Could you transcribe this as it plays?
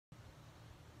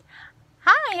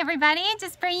Hi everybody,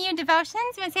 just bringing you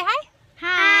devotions. You want to say hi?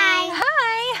 Hi.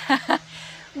 Hi.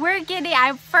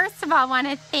 I first of all want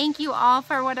to thank you all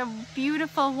for what a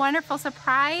beautiful, wonderful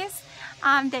surprise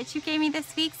that you gave me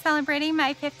this week celebrating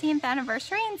my 15th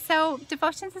anniversary. And so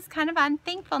devotions is kind of on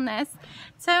thankfulness.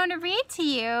 So I want to read to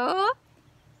you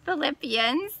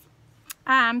Philippians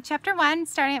chapter 1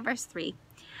 starting at verse 3.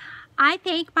 I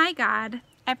thank my God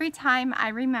every time I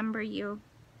remember you.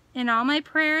 In all my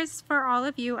prayers for all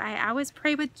of you, I always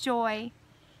pray with joy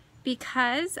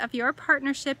because of your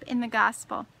partnership in the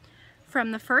gospel.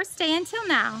 From the first day until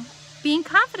now, being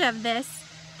confident of this,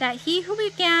 that he who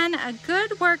began a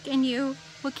good work in you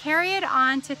will carry it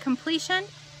on to completion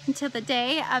until the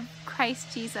day of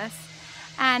Christ Jesus.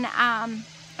 And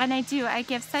I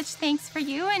give such thanks for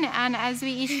you, and as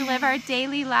we each live our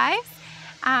daily lives,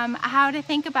 how to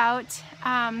think about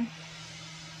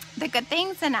the good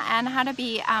things and how to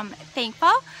be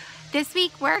thankful. This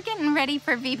week we're getting ready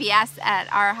for VBS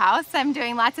at our house. I'm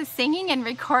doing lots of singing and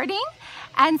recording,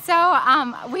 and so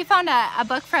we found a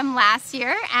book from last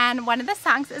year, and one of the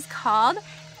songs is called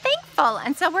Thankful,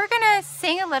 and so we're gonna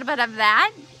sing a little bit of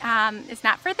that. It's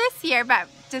not for this year, but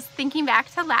just thinking back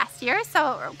to last year.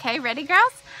 So okay, ready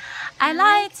girls? I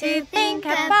like to think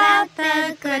about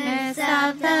the goodness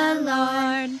of the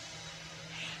Lord.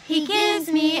 He gives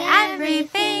me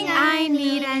everything I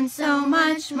need and so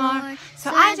much more.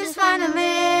 So I just want to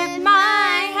lift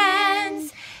my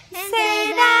hands,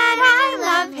 say that I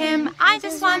love him. I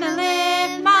just want to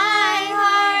lift my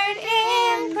heart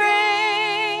in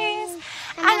praise.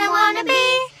 And I want to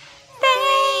be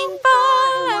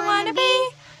thankful. I want to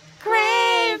be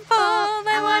grateful.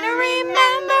 I want to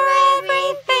remember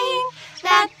everything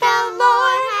that the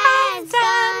Lord has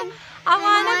done. I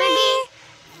want to be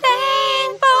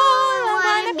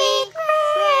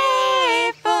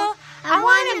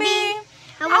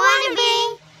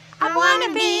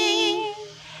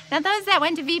Now those that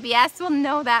went to VBS will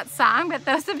know that song, but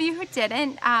those of you who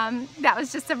didn't, that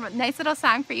was just a nice little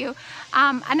song for you.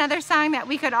 Another song that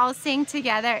we could all sing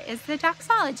together is the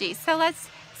doxology. So let's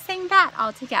sing that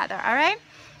all together, all right?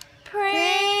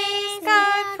 Praise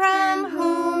God from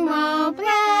whom all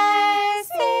blessings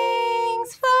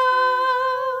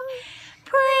flow.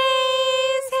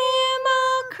 Praise Him,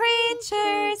 all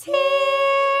creatures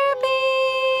here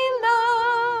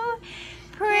below.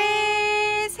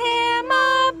 Praise Him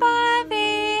above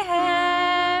the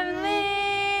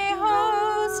heavenly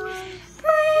host.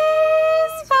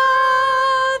 Praise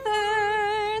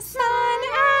Father, Son,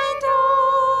 and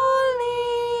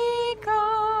Holy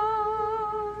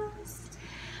Ghost.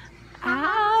 Amen.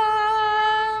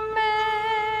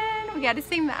 We got to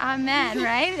sing the Amen,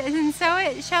 right? And so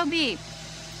it shall be.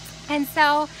 And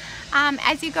so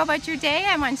as you go about your day,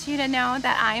 I want you to know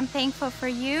that I am thankful for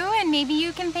you, and maybe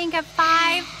you can think of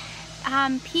 5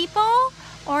 people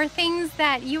or things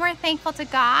that you are thankful to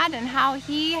God and how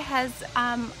He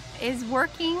is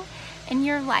working in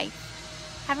your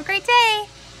life. Have a great day.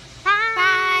 Bye.